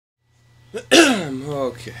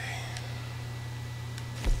Okay.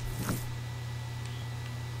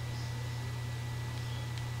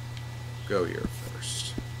 Go here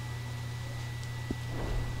first.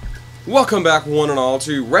 Welcome back, one and all,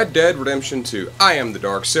 to Red Dead Redemption 2. I am the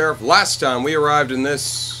Dark Seraph. Last time we arrived in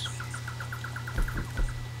this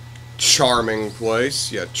charming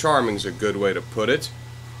place. Yeah, charming's a good way to put it.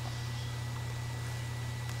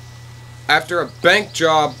 After a bank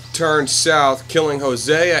job turned south, killing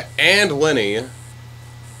Hosea and Lenny.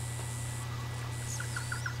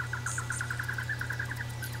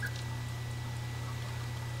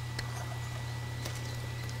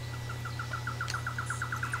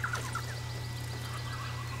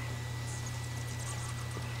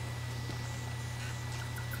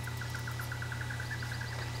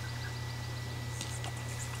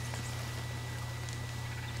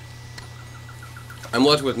 I'm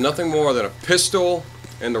left with nothing more than a pistol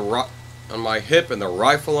and on my hip and the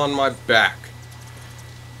rifle on my back.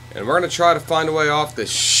 And we're going to try to find a way off this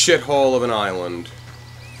shithole of an island.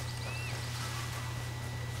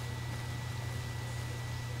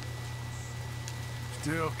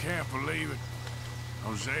 Still can't believe it.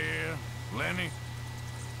 Hosea, Lenny.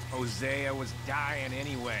 Hosea was dying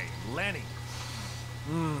anyway. Lenny.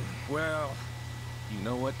 Well, you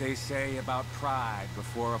know what they say about pride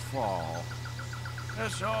before a fall.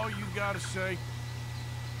 That's all you gotta say?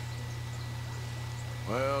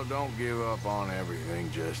 Well, don't give up on everything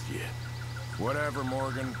just yet. Whatever,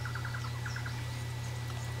 Morgan.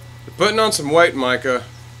 You're putting on some weight, Micah.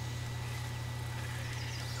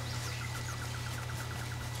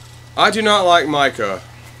 I do not like Micah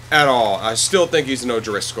at all. I still think he's an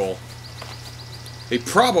O'Driscoll. He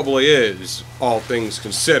probably is, all things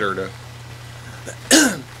considered.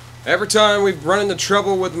 Every time we've run into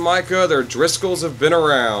trouble with Micah, their Driscolls have been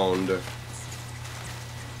around.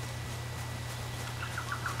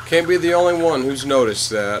 Can't be the only one who's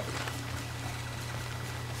noticed that.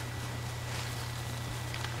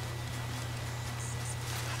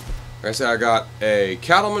 Like I said, I got a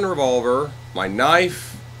cattleman revolver, my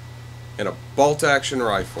knife, and a bolt-action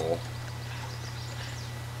rifle.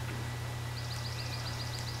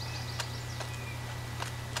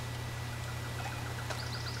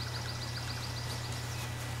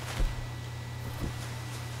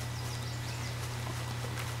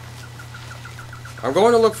 I'm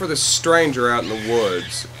going to look for this stranger out in the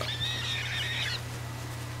woods.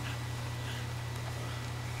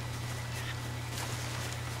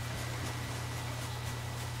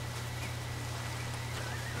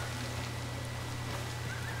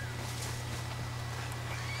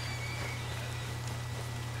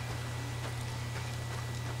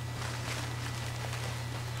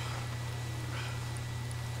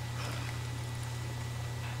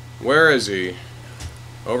 Where is he?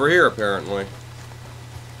 Over here, apparently.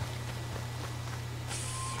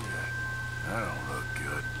 That don't look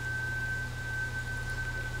good.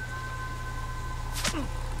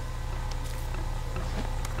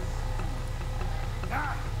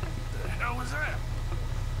 Ah! What the hell was that?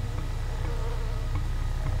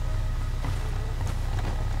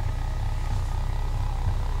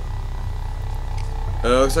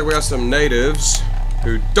 Looks like we got some natives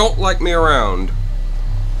who don't like me around.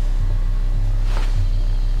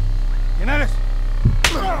 ¿Quién eres?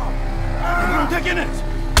 ¿Usted quién es?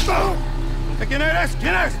 ¿Usted quién eres?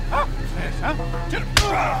 ¿Quién es? ¿Ah? ¿Quién es?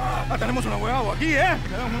 ¿Ah? Tenemos un ahuevado aquí, ¿eh?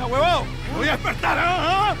 Tenemos un ahuevado. Voy a despertar,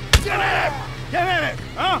 ¿ah? ¿Quién eres? ¿Quién eres?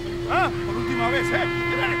 ¿Ah? ¿Ah? Por última vez, ¿eh?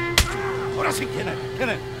 ¿Quién eres? Ahora sí, ¿quién eres? ¿Quién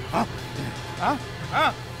eres? ¿Ah? ¿Ah?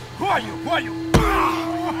 ¿Ah? Who are you? Who are you? Who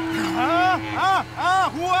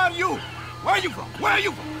are you? Where are you from? Where are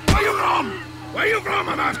you from? Where are you from? Where are you from?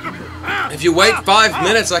 I'm asking you. If you wait 5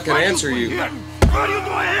 minutes, I can answer you. What are you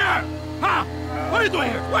doing here? Huh? What are you doing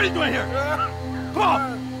here? What are you doing here? Come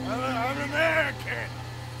on. I'm American.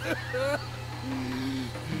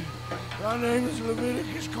 My name is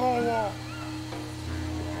Leviticus Cornwall.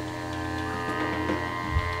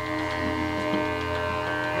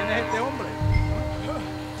 ¿Quién es este hombre?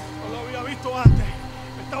 No lo había visto antes.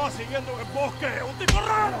 Me estaba siguiendo en el bosque. Un tipo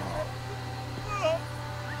raro.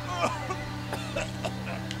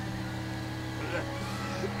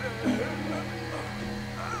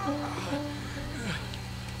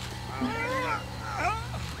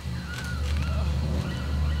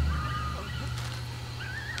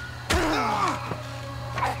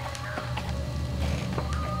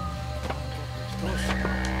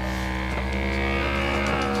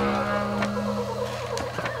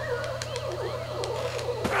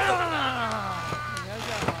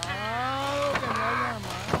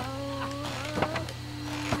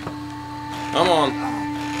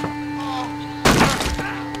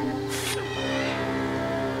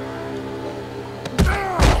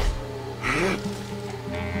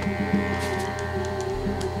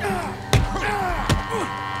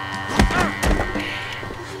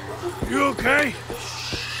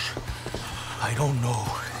 I don't know.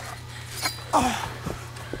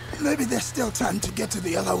 Maybe there's still time to get to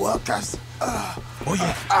the other workers. Oh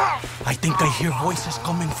yeah, I think I hear voices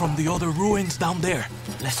coming from the other ruins down there.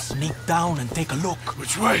 Let's sneak down and take a look.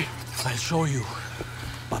 Which way? I'll show you.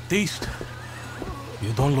 Baptiste,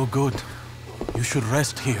 you don't look good. You should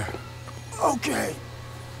rest here. Okay.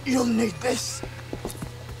 You'll need this.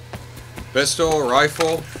 Pistol,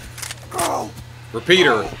 rifle, Go.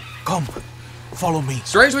 repeater. Come, follow me.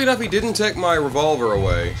 Strangely enough, he didn't take my revolver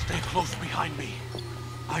away. Stay close behind me.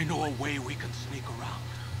 I know a way we can sneak around.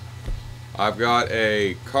 I've got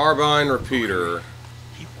a carbine repeater.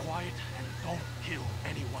 Keep quiet and don't kill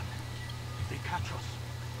anyone. If they catch us,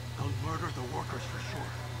 they'll murder the workers for sure.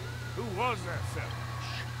 Who was that fella?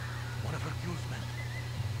 Shh. One of Hercule's men.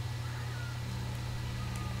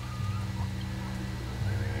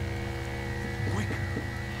 Quick.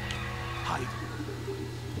 Hide.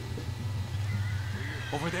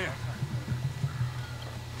 Over there.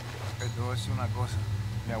 Te voy a decir una cosa.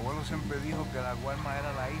 Mi abuelo siempre dijo que la Guarma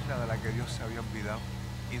era la isla de la que Dios se había olvidado.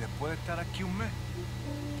 Y después de estar aquí un mes,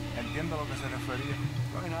 entiendo a lo que se refería.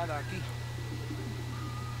 No hay nada aquí.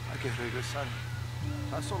 Hay que regresar.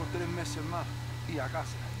 Tan solo 3 meses más y a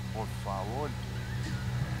casa. Por favor.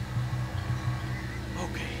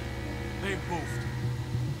 Okay. They've moved.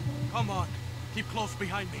 Come on. Keep close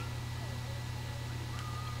behind me.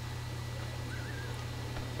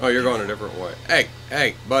 Oh, you're going a different way. Hey,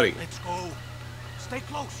 hey, buddy. Let's go. Stay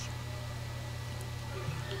close.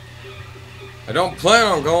 I don't plan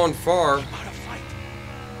on going far. Keep out of sight.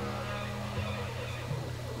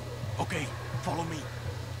 Okay, follow me.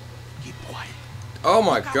 Keep quiet. Oh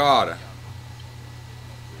my god.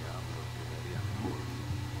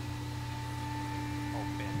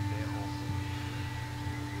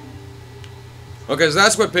 Okay, so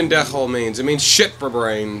that's what pendejo means. It means shit for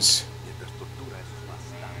brains.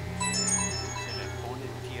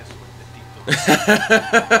 Two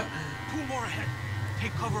more ahead.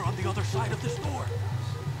 Take cover on the other side of this door.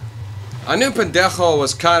 I knew pendejo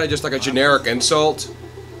was kind of just like a generic insult.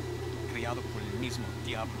 Criado por el mismo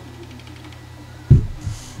diablo.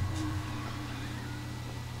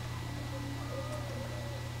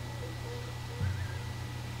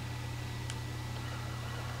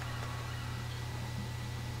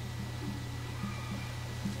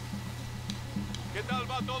 ¿Qué tal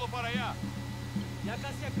va todo para allá? Ya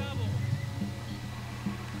casi acabo.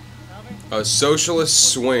 A socialist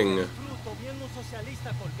swing. Fruto, viendo un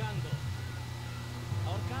socialista colgando.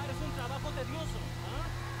 Ahorcar es un trabajo tedioso, ¿ah?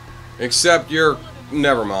 Except you're...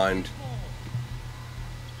 never mind.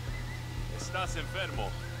 Estás enfermo.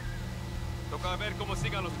 Toca ver cómo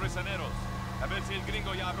sigan los prisioneros. A ver si el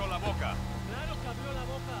gringo ya abrió la boca. Claro que abrió la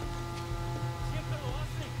boca. Siempre lo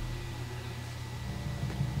hace.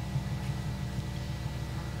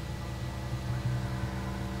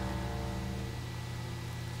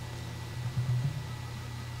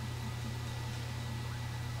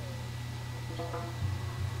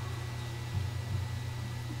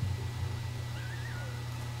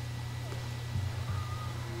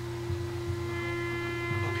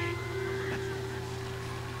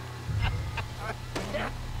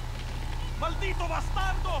 ¡Maldito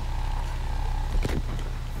bastardo!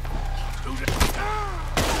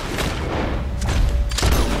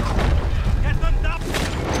 Get them up!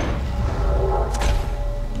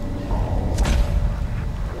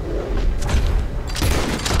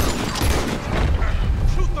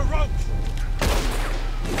 Shoot the ropes!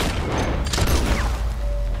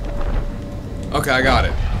 Okay, I got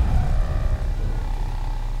it.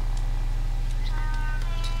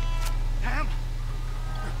 Damn!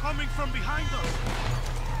 They're coming from behind us!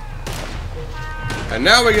 And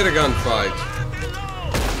now we get a gunfight.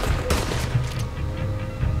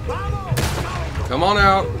 Come on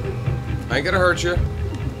out. I ain't gonna hurt you.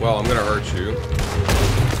 Well, I'm gonna hurt you.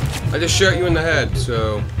 I just shot you in the head,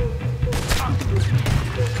 so...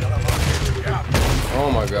 Oh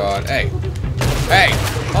my god. Hey. Hey!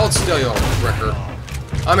 Hold still, you little fricker.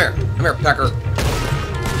 I'm here. I'm here, pecker.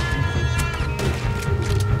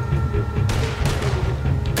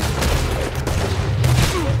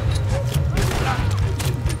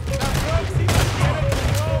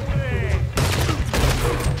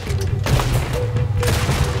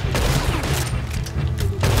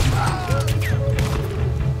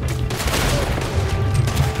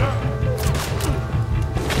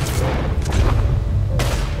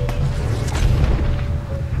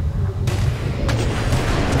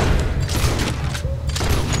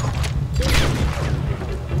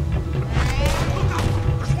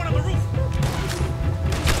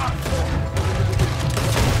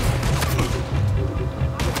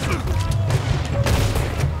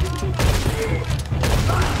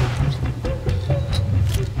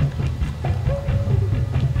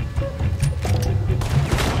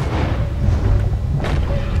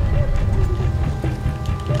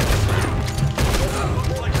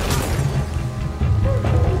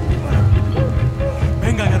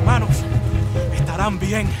 estarán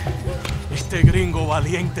bien. Este gringo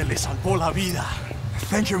valiente le salvó la vida.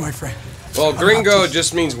 Thank you, my friend. Well, gringo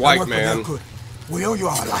just means I white work with their man. good. We owe you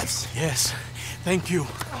our lives. Yes, thank you.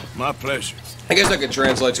 My pleasure. I guess I could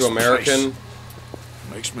translate to American.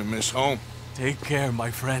 Makes me miss home. Take care,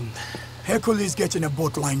 my friend. Hercules getting a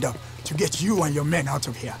boat lined up to get you and your men out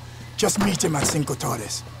of here. Just meet him at Cinco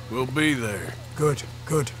Torres. We'll be there. Good,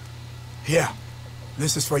 good. Here,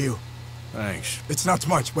 this is for you. Thanks. It's not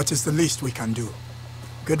much, but it's the least we can do.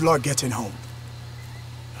 Good luck getting home.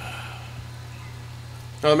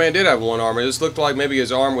 Oh, the man did have one arm. It just looked like maybe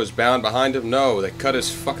his arm was bound behind him. No, they cut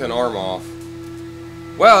his fucking arm off.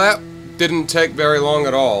 Well, that didn't take very long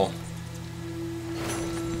at all.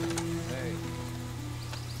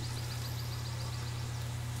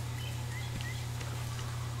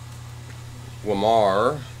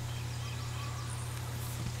 Wamar.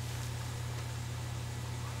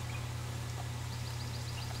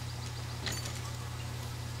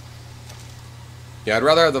 Yeah, I'd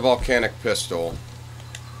rather have the volcanic pistol.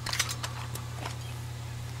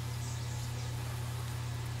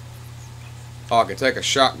 Oh, I can take a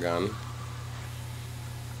shotgun.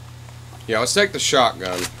 Yeah, let's take the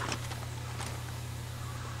shotgun.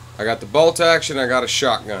 I got the bolt action, I got a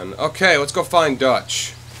shotgun. Okay, let's go find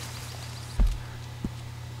Dutch.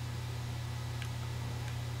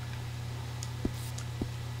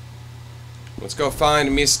 Let's go find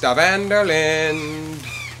Mr. Vanderland.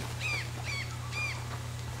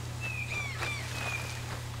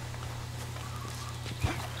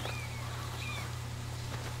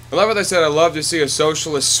 I love what they said. I love to see a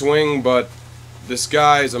socialist swing, but this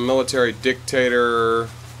guy is a military dictator.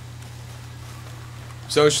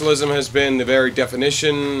 Socialism has been the very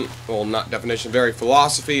definition, well, not definition, very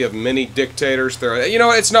philosophy of many dictators. There, you know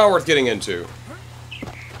what? It's not worth getting into.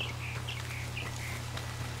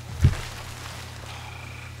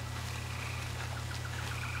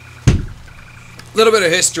 A little bit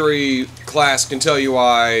of history class can tell you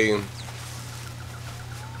why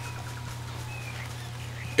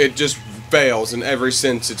it just fails in every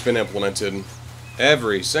sense it's been implemented.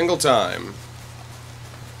 Every single time.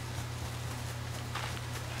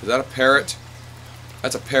 Is that a parrot?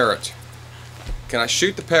 That's a parrot. Can I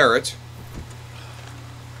shoot the parrot?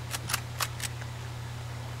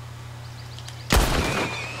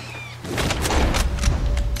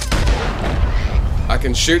 I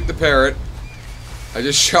can shoot the parrot. I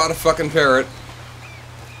just shot a fucking parrot.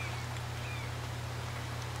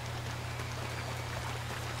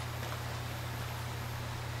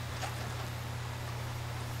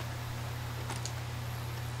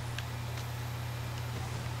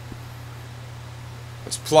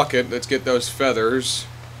 Let's pluck it. Let's get those feathers.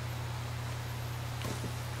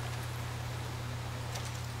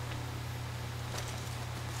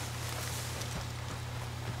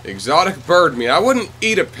 Exotic bird meat. I wouldn't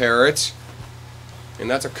eat a parrot. And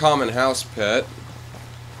that's a common house pet.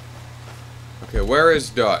 Okay, where is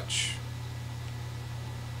Dutch?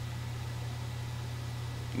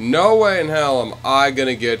 No way in hell am I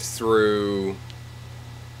gonna get through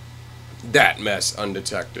that mess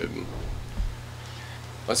undetected.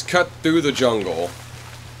 Let's cut through the jungle.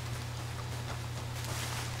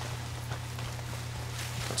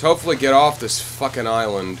 Let's hopefully get off this fucking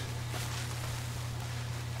island.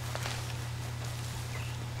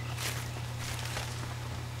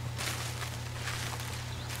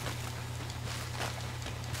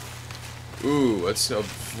 Ooh, let's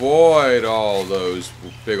avoid all those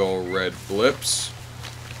big old red blips.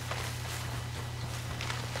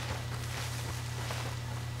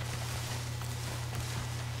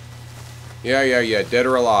 Yeah, dead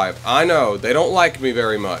or alive. I know, they don't like me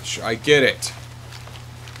very much. I get it.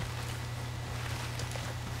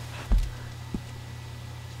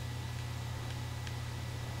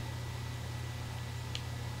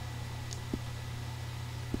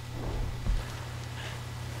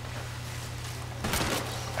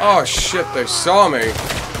 Oh shit, they saw me.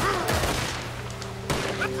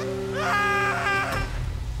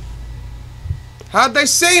 How'd they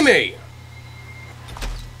see me?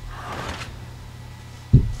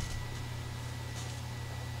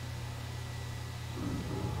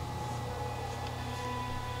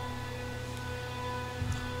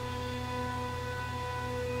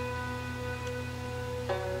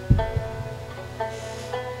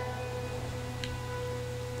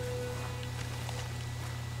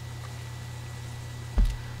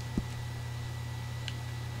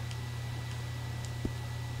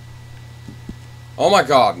 Oh my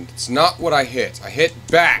god, it's not what I hit. I hit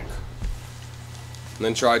back. And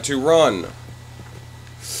then tried to run.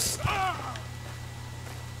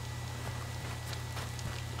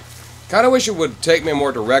 Kinda wish it would take me a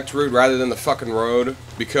more direct route rather than the fucking road,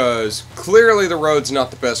 because clearly the road's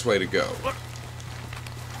not the best way to go.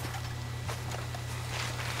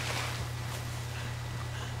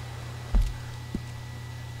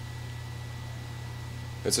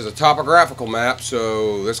 This is a topographical map,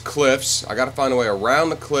 so there's cliffs. I gotta find a way around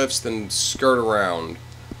the cliffs, then skirt around.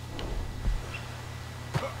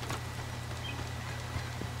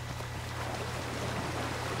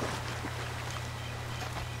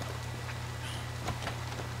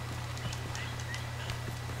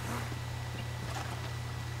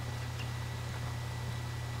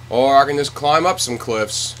 Or I can just climb up some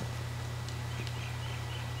cliffs.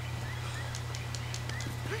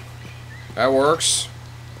 That works.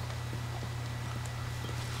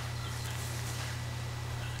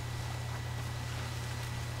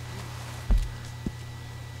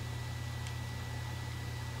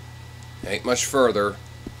 Ain't much further.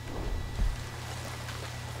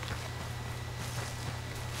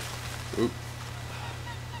 Oop.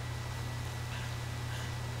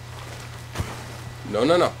 No,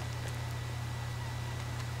 no, no.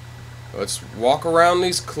 Let's walk around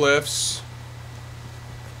these cliffs.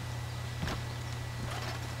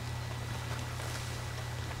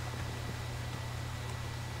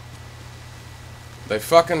 They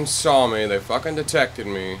fucking saw me. They fucking detected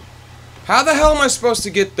me. How the hell am I supposed to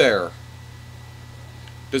get there?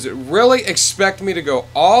 Does it really expect me to go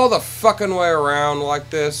all the fucking way around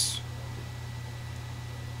like this?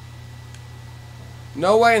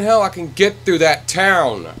 No way in hell I can get through that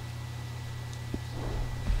town.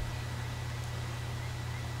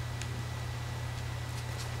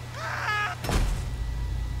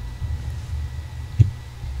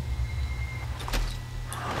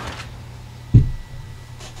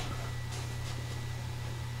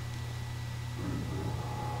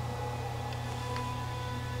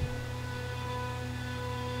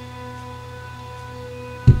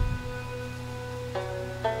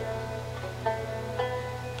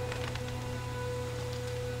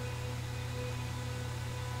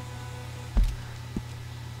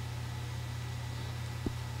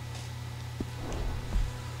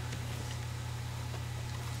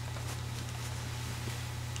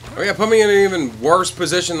 Oh yeah, put me in an even worse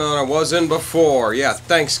position than I was in before. Yeah,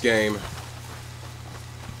 thanks, game.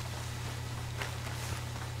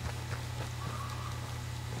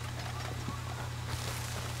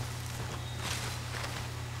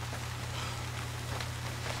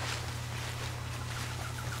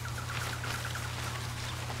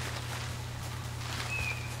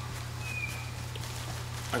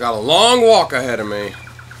 I got a long walk ahead of me.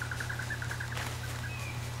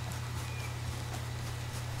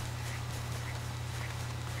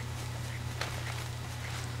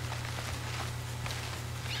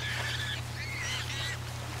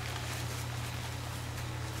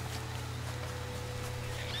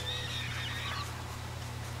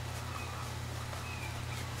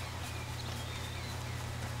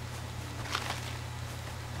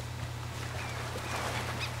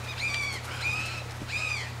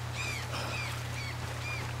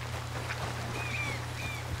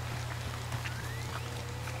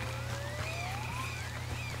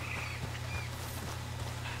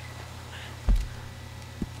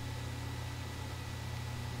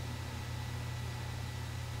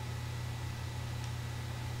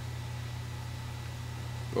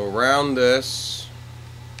 Go around this.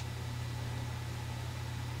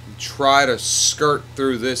 Try to skirt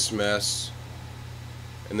through this mess.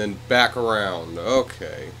 And then back around.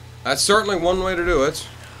 Okay. That's certainly one way to do it.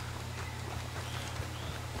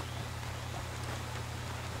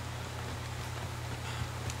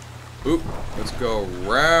 Oop. Let's go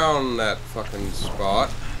around that fucking spot.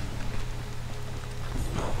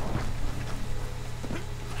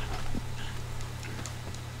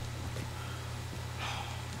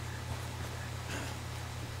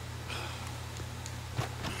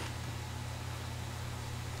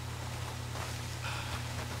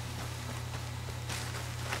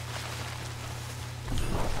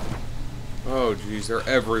 Oh geez, they're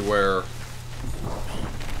everywhere.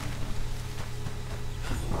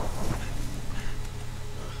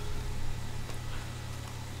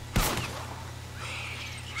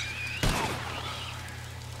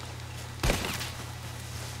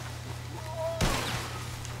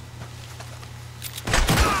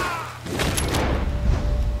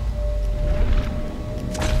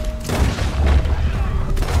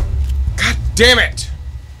 God damn it!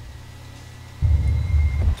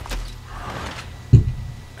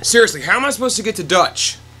 Seriously, how am I supposed to get to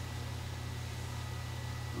Dutch?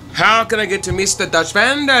 How can I get to Mr. Dutch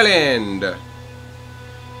Vanderland?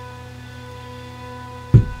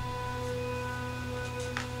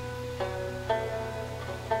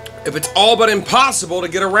 if it's all but impossible to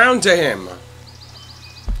get around to him?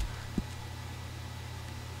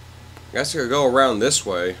 I guess I could go around this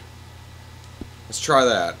way. Let's try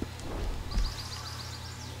that.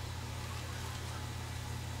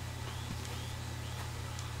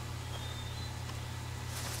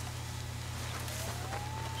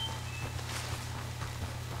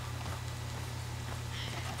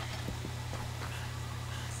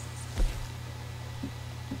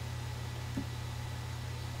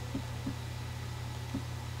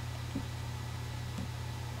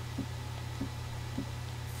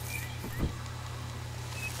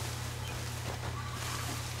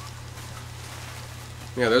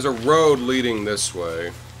 Yeah, there's a road leading this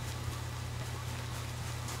way.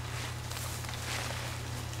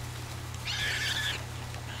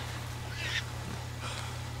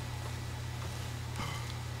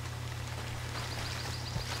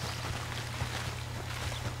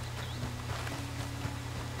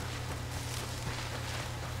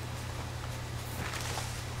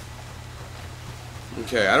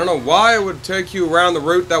 Okay, I don't know why it would take you around the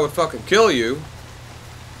route that would fucking kill you.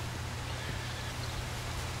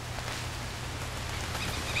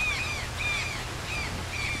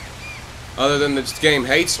 Other than this game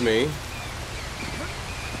hates me.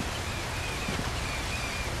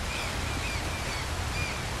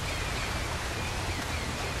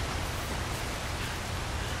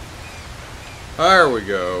 There we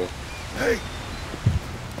go. Hey.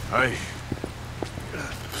 Hey.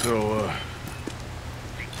 So,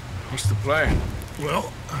 what's the plan?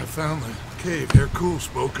 Well, I found the cave Hercule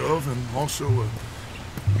spoke of, and also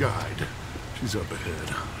a guide. She's up ahead.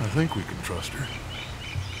 I think we can trust her.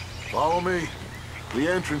 Follow me. The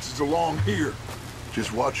entrance is along here.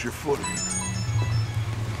 Just watch your footing.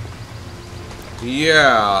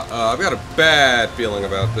 Yeah, I've got a bad feeling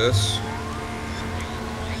about this.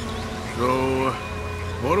 So,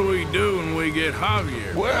 what do we do when we get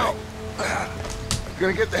Javier? Well,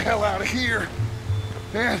 gonna get the hell out of here.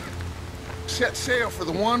 And set sail for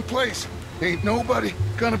the one place ain't nobody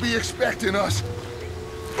gonna be expecting us.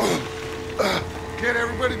 Get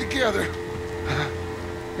everybody together.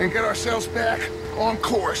 And get ourselves back on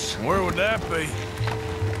course. Where would that be?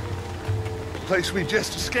 The place we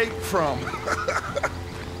just escaped from.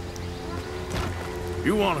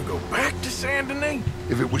 You want to go back to Saint Denis?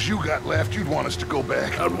 If it was you got left, you'd want us to go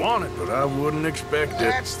back. I'd want it, but I wouldn't expect it.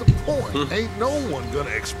 That's the point. Ain't no one gonna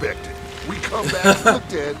expect it. We come back from the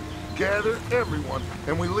dead, gather everyone,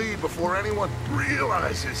 and we leave before anyone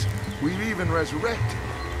realizes we've even resurrected.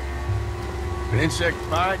 An insect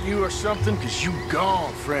bite you or something? Cause you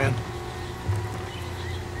gone, friend.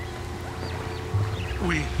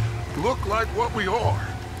 We look like what we are.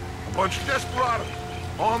 A bunch of desperados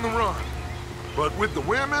on the run. But with the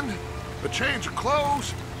women, a change of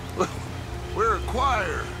clothes, we're a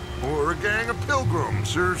choir or a gang of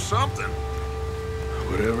pilgrims or something.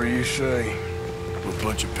 Whatever you say. A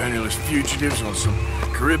bunch of penniless fugitives on some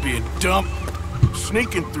Caribbean dump,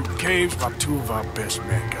 sneaking through caves while two of our best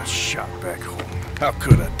men got shot back home. How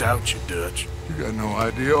could I doubt you, Dutch? You got no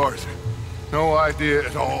idea, Arthur. No idea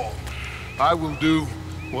at all. I will do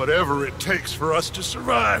whatever it takes for us to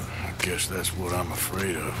survive. I guess that's what I'm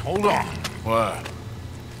afraid of. Hold on. Why?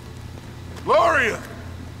 Gloria!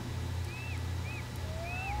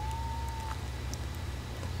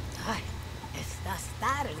 Ay, estás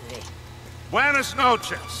tarde. Buenas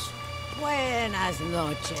noches. Buenas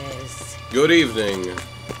noches. Good evening.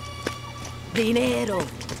 Dinero,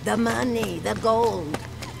 the money, the gold.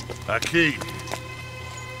 Aquí.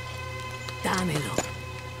 Dámelo.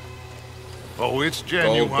 Oh, it's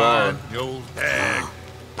Gold bar. genuine, you old hag.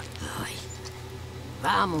 Ay.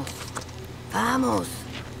 Vamos. Vamos.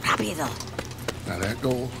 Rápido. Now that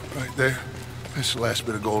gold right there, that's the last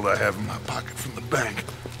bit of gold I have in my pocket from the bank.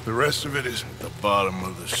 The rest of it is... The bottom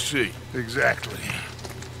of the sea. Exactly.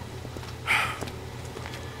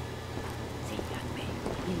 Síganme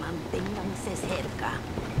y manténganse cerca.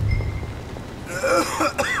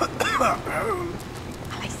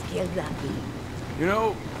 A la izquierda aquí. You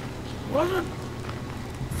know, wasn't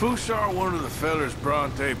Fusar one of the fellers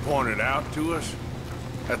Bronte pointed out to us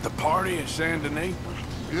at the party in Saint Denis?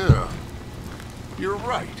 Yeah. You're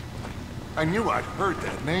right. I knew I'd heard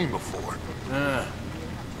that name before.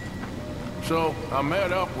 So, I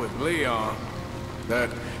met up with Leon. That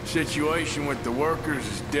situation with the workers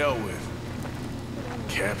is dealt with.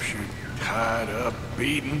 Captured, tied up,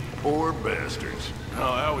 beaten. Poor bastards.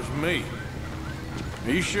 No, that was me.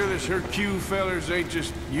 Are you sure this Hercule fellers ain't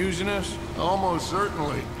just using us? Almost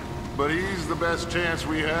certainly. But he's the best chance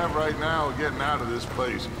we have right now of getting out of this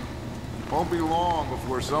place. Won't be long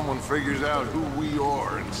before someone figures out who we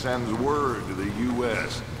are and sends word to the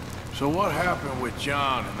U.S. So what happened with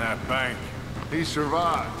John in that bank? He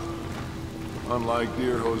survived. Unlike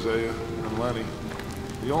dear Hosea and Lenny.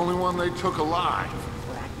 The only one they took alive.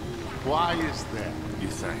 Why is that, you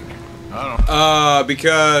think? I don't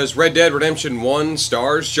Because Red Dead Redemption 1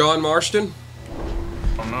 stars John Marston?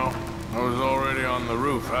 know. I was already on the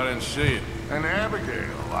roof. I didn't see it. And Abigail,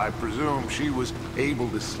 I presume she was able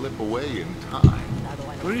to slip away in time.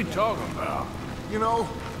 What are you talking about? You know,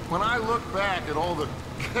 when I look back at all the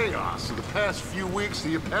chaos of the past few weeks,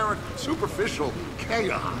 the apparent superficial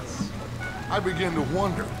chaos, I begin to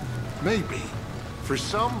wonder, maybe, for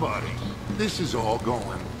somebody, this is all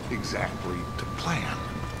going exactly to plan.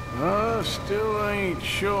 Still ain't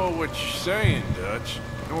sure what you're saying, Dutch.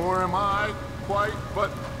 Nor am I, quite,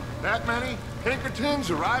 but that many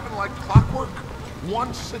Pinkertons arriving like clockwork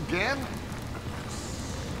once again?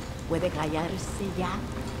 Puede callarse ya.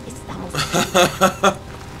 Estamos.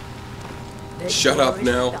 Shut up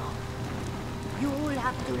now. You'll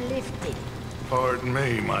have to lift it. Pardon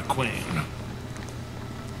me, my queen.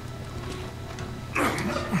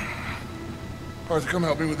 Arthur, come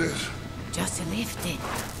help me with this. Just lift it.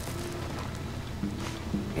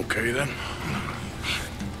 Okay, then.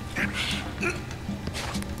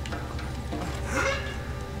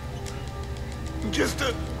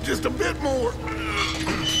 Just a bit more.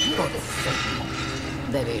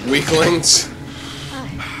 Weaklings.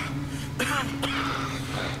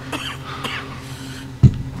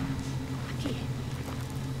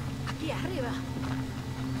 Aquí arriba.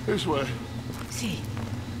 This way. Sí.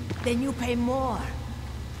 Then you pay more.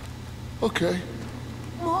 Okay.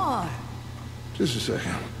 More. Just a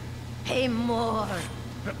second. Pay more.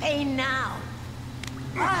 Pay now.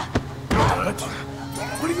 Dutch?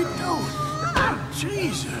 What are you doing?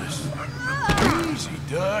 Jesus. Easy,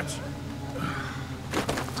 Dutch.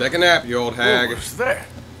 Take a nap, you old hag. What was that?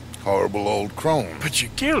 Horrible old crone. But you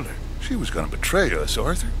killed her. She was gonna betray us,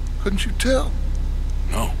 Arthur. Couldn't you tell?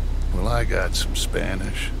 No. Well, I got some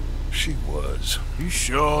Spanish. She was. You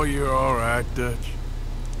sure you're all right, Dutch?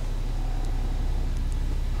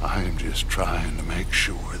 I am just trying to make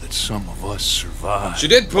sure that some of us survive. She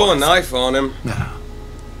did pull a knife on him. Now,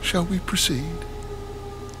 shall we proceed?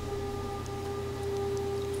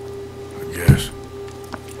 I guess.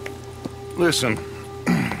 Listen,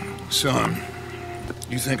 son,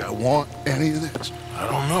 you think I want any of this? I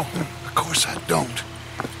don't know. Of course I don't.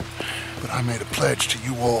 But I made a pledge to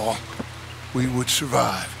you all. We would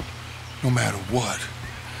survive, no matter what.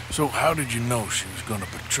 So how did you know she was gonna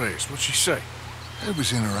betray us? What'd she say? It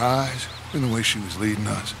was in her eyes, in the way she was leading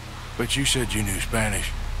us. But you said you knew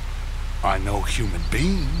Spanish. I know human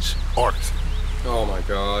beings, Arthur. Oh my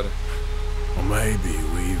god. Well, maybe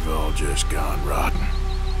we've all just gone rotten.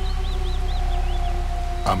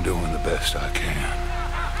 I'm doing the best I can.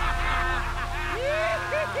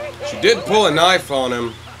 She did pull a knife on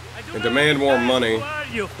him and demand more money. Who are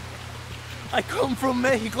you? I come from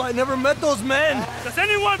Mexico. I never met those men. Does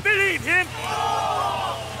anyone believe him?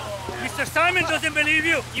 Mr. Simon doesn't believe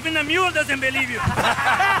you. Even the mule doesn't believe you.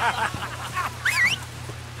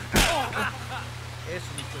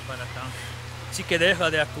 Eso no fue para tanto. Sí que deja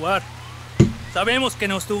de actuar. Sabemos que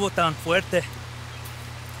no estuvo tan fuerte.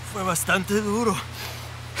 Fue bastante duro.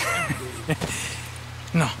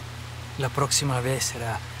 No, la próxima vez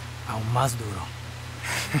será aún más duro.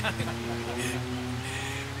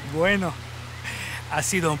 Bueno, ha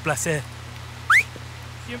sido un placer.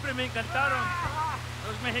 Siempre me encantaron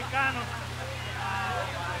los mexicanos.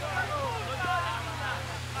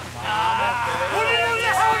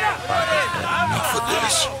 Enough of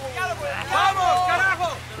this. ¡Vamos, carajo!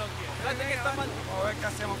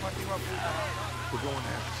 We're going to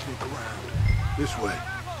have to sneak around. This way.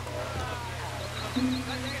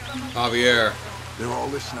 Javier. They're all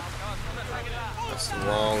listening. That's the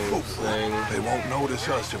wrong thing. They won't notice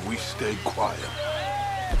us if we stay quiet.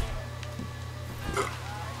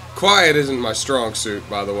 Quiet isn't my strong suit,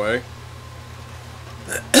 by the way.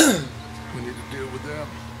 We need to deal with them.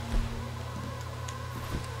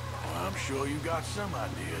 Well, I'm sure you got some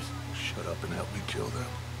ideas. Shut up and help me kill them.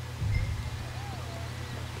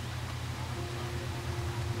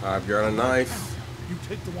 I've got a knife. You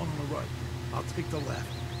take the one on the right. I'll take the left.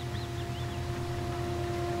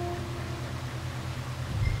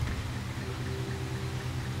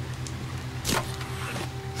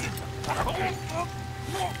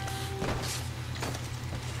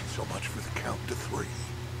 So much for the count to 3.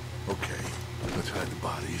 Okay, let's hide the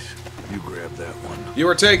bodies. You grab that one. You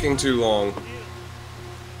were taking too long.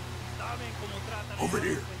 Over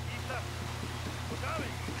here.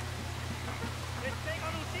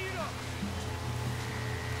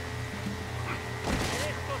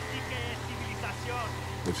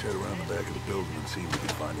 Let's head around the back of the building and see if we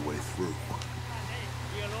can find a way through.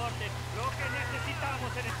 Y el orden, lo que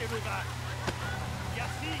necesitamos en este lugar. Y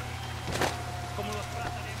así, como los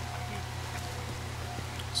trataremos aquí.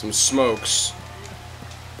 Some smokes.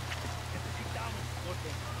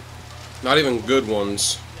 Not even good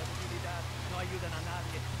ones.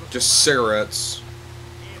 Just cigarettes.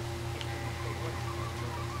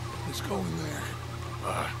 Let's go in there.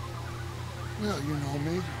 Well, you know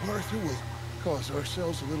me, Arthur. We'll cause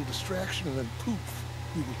ourselves a little distraction and then poof,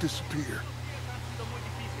 we will disappear.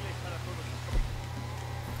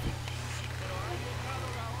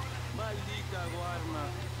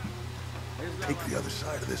 Take the other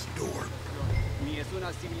side of this door. Ni es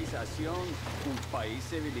una civilización, un país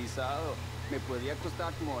civilizado. Me podría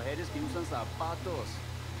costar mujeres que usan zapatos.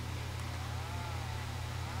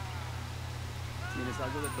 ¿Tienes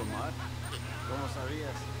algo de tomar? ¿Cómo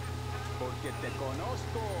sabías? Porque te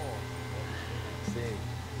conozco. Sí,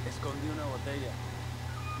 escondí una botella.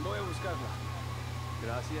 Voy a buscarla.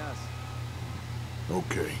 Gracias.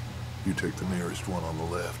 Okay, you take the nearest one on the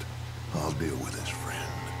left. I'll deal with his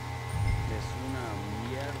friend. Es una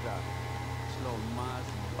mierda. Es lo más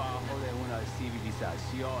bajo de una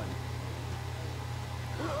civilización.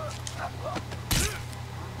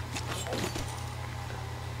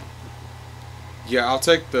 Yeah, I'll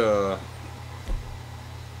take the...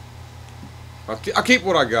 I'll keep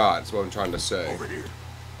what I got, that's what I'm trying to say. Over here.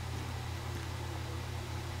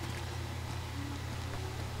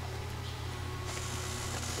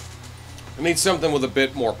 I need something with a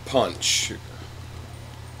bit more punch.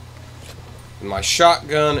 And my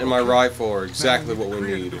shotgun and my rifle are exactly what we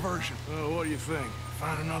need. Well, what do you think?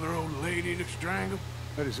 Find another old lady to strangle?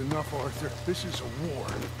 That is enough, Arthur. This is a war.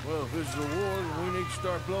 Well, if this is a war, then we need to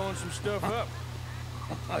start blowing some stuff up.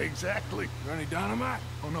 Exactly. Got any dynamite?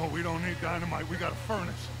 Oh, no, we don't need dynamite. We got a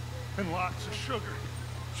furnace. And lots of sugar.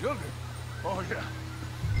 Sugar? Oh, yeah.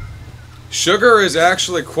 Sugar is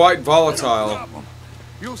actually quite volatile.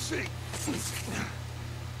 You'll see.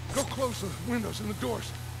 Go close the windows and the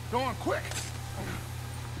doors. Go on, quick.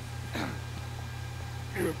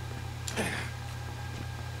 There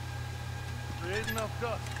ain't enough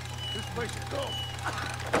dust. This place is go.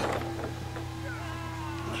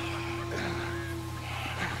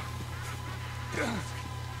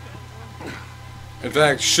 In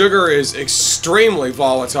fact, sugar is extremely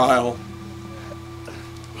volatile.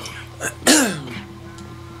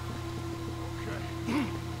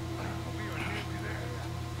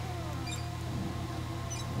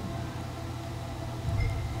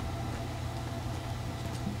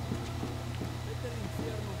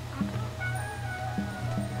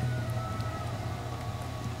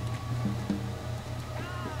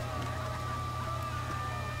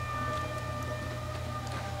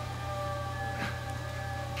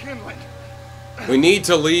 We need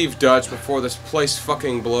to leave, Dutch, before this place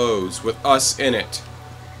fucking blows, with us in it.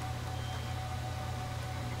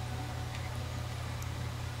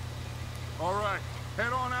 All right,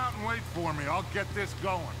 head on out and wait for me. I'll get this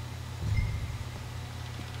going.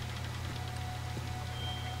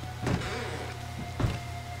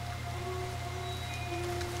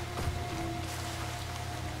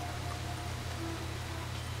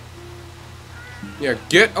 Yeah,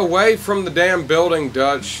 get away from the damn building,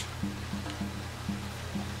 Dutch.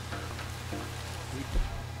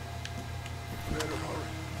 Better hurry.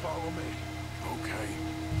 Follow me. Okay.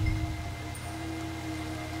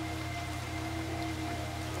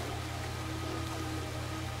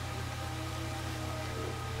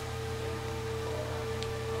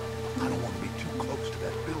 I don't want to be too close to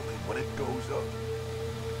that building when it goes up.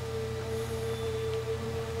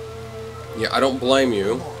 Yeah, I don't blame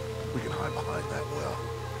you. Come on. We can hide behind that well.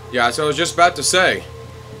 Yeah, that's what I was just about to say.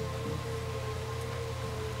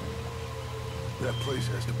 That place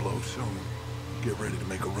has to blow soon. Get ready to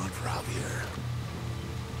make a run for Javier.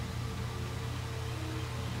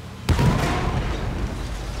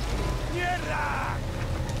 Mierda!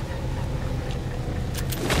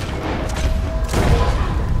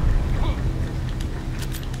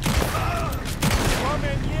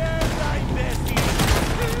 ¡Come mierda, imbécil!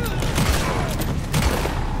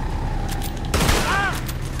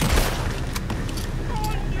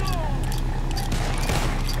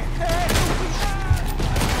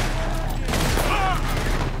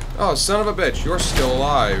 Oh, son of a bitch, you're still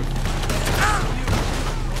alive.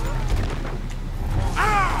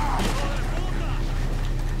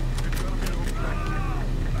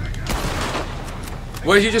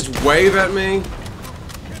 What, did you just wave at me?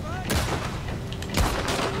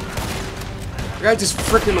 The guy just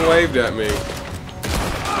freaking waved at me.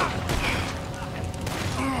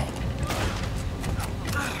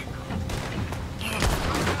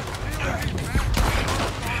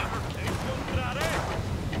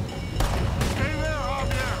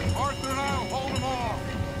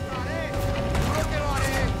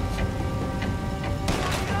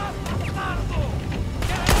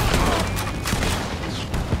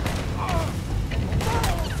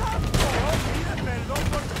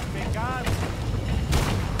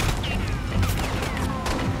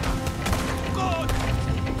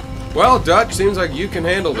 Well, Dutch, seems like you can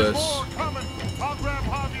handle this. More coming. I'll grab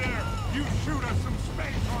Javier. You shoot us some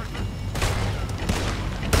space horses.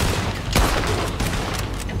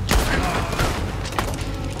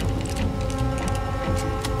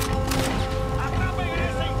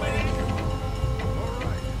 All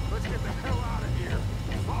right, let's get the hell out of here.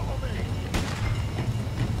 Follow me.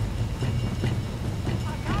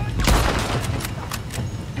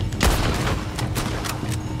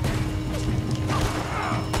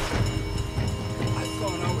 I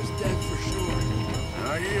thought I was dead for sure.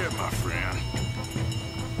 Not yet, my friend.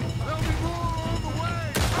 There'll be more on the way.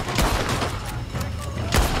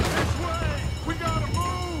 This way. We gotta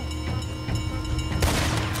move.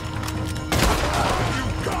 You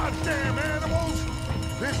goddamn animals!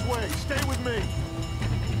 This way. Stay with me.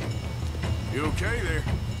 You okay there?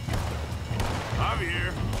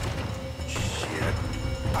 Javier. Shit.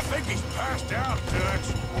 I think he's passed out, Dutch.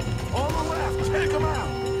 On the left. Take him out.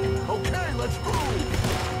 Okay, let's move.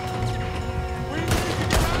 We need to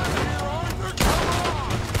get out of here, Arthur. Come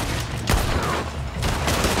on.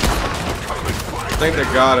 I think they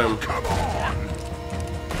got him. Come on.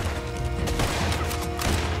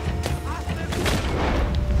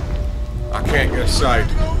 I can't get a sight.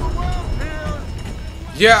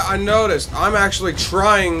 Yeah, I noticed. I'm actually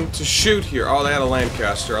trying to shoot here. Oh, they had a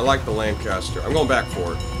Lancaster. I like the Lancaster. I'm going back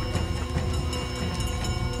for it.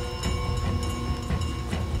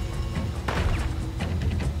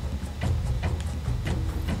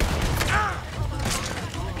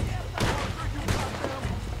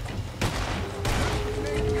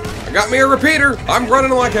 I got me a repeater. I'm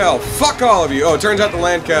running like hell. Fuck all of you. Oh, it turns out the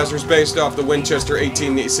Lancaster's based off the Winchester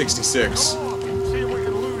 1866. See if we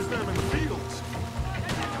can lose them in the fields.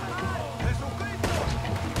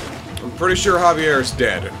 I'm pretty sure Javier's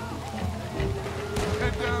dead.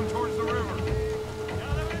 Head down towards the river.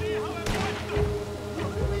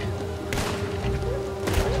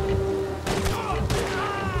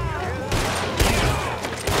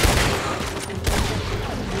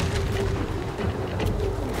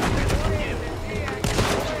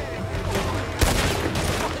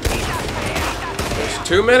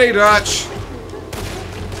 Too many, Dutch.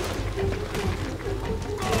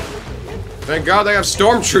 Thank God they have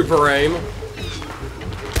stormtrooper aim.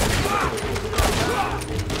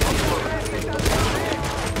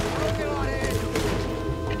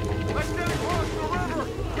 Let's get across the river.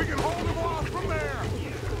 We can hold them off from there.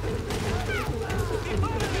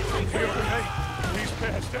 He okay? He's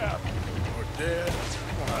passed out. Or dead.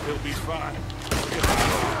 He'll be fine.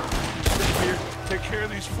 Stay here. Take care of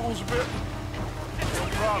these fools a bit. No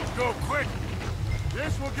problem. Go quick.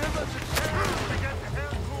 This will give us a chance to get the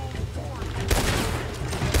head cooled forward.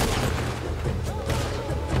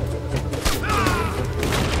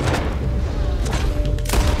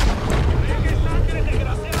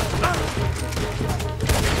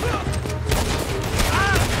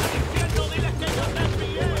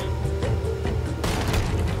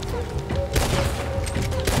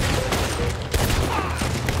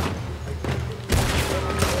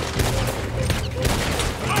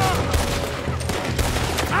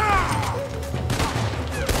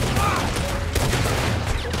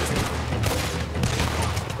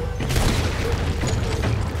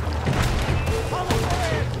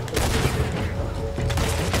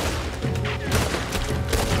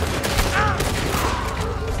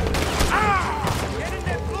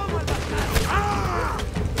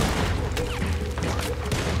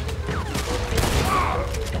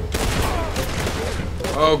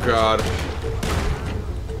 Oh God.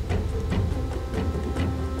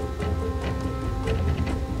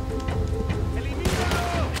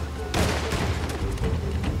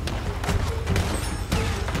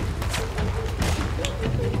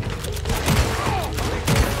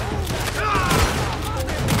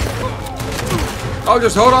 Oh,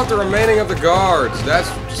 just hold off the remaining of the guards. That's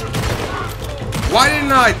just... Why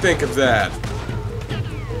didn't I think of that?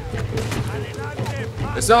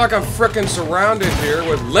 It's not like I'm frickin' surrounded here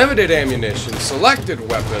with limited ammunition, selected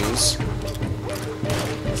weapons.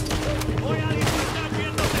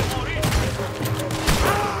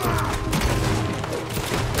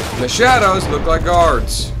 And the shadows look like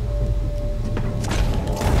guards.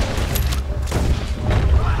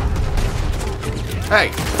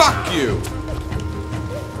 Hey, fuck you!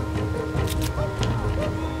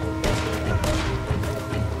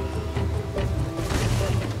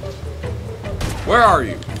 Where are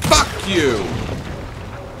you? Fuck you!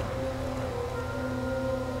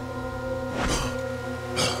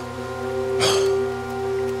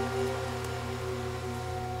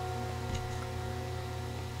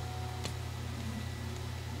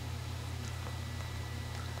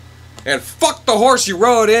 And fuck the horse you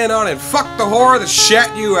rode in on, and fuck the whore that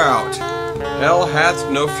shat you out. Hell hath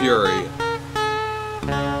no fury.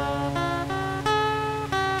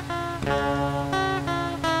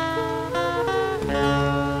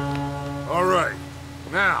 All right.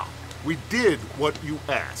 Now, we did what you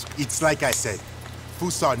asked. It's like I said.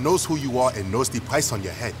 Fussar knows who you are and knows the price on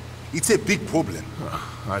your head. It's a big problem.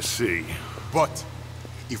 I see. But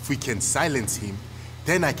if we can silence him,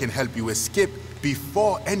 then I can help you escape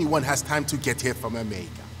before anyone has time to get here from America.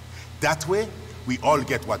 That way, we all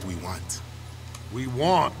get what we want. We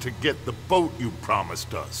want to get the boat you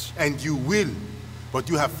promised us. And you will. But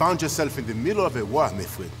you have found yourself in the middle of a war, my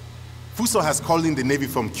friend. Fussar has called in the Navy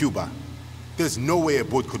from Cuba. There's no way a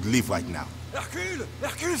boat could leave right now. Hercule!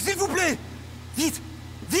 Hercule, s'il vous plaît! Vite!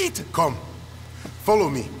 Vite! Come. Follow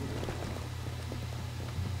me.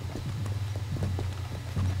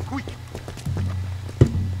 Quick.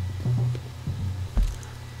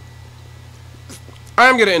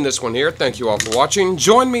 I'm going to end this one here. Thank you all for watching.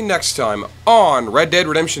 Join me next time on Red Dead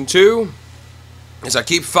Redemption 2 as I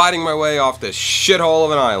keep fighting my way off this shithole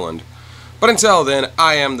of an island. But until then,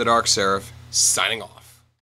 I am the Dark Seraph, signing off.